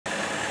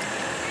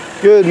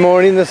Good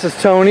morning, this is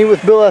Tony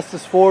with Bill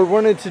Estes Ford.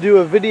 Wanted to do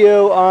a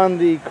video on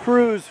the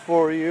Cruze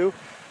for you.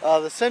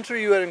 The Sentra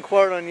you had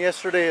inquired on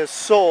yesterday is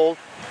sold,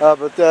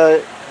 but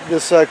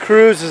this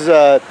Cruze is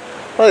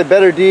probably a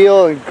better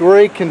deal, in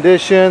great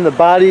condition. The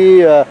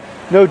body,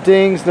 no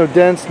dings, no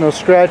dents, no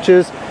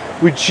scratches.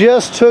 We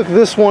just took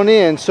this one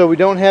in, so we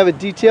don't have it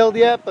detailed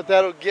yet, but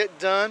that'll get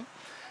done.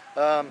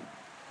 As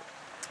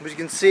you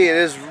can see, it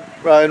is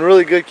in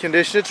really good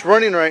condition. It's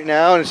running right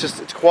now, and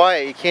it's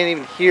quiet. You can't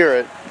even hear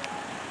it.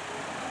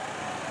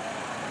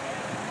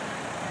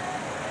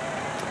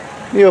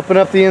 Let me open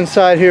up the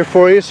inside here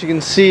for you so you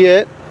can see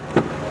it.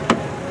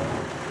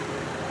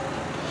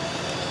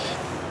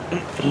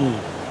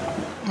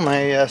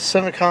 My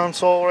center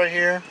console right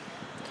here.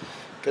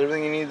 Got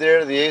everything you need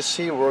there. The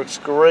AC works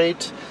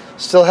great.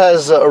 Still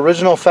has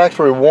original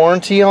factory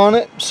warranty on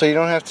it, so you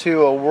don't have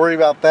to worry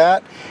about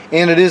that.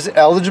 And it is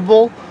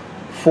eligible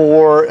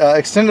for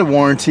extended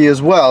warranty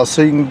as well,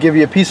 so you can give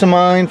you a peace of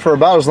mind for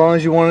about as long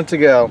as you want it to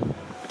go.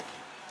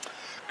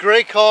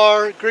 Great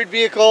car, great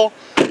vehicle.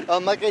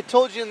 Like I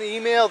told you in the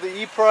email,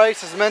 the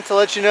e-price is meant to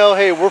let you know,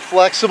 hey, we're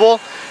flexible.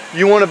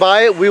 You want to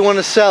buy it, we want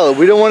to sell it.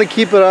 We don't want to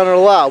keep it on our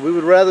lot. We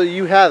would rather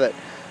you have it.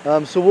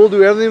 So we'll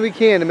do everything we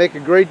can to make a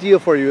great deal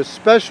for you,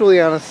 especially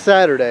on a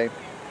Saturday.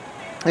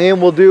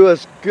 And we'll do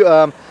as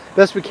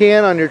best we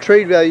can on your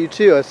trade value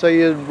too. I saw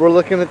you were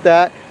looking at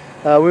that.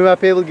 We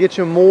might be able to get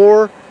you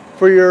more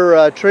for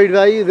your trade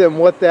value than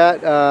what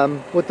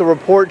the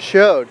report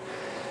showed.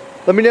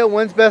 Let me know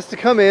when's best to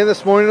come in,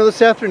 this morning or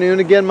this afternoon.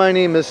 Again, my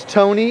name is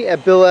Tony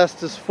at Bill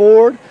Estes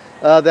Ford.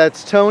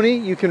 That's Tony.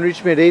 You can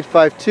reach me at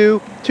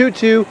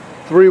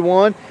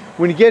 852-2231.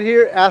 When you get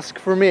here, ask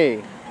for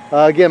me.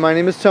 Again, my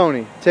name is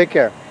Tony. Take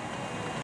care.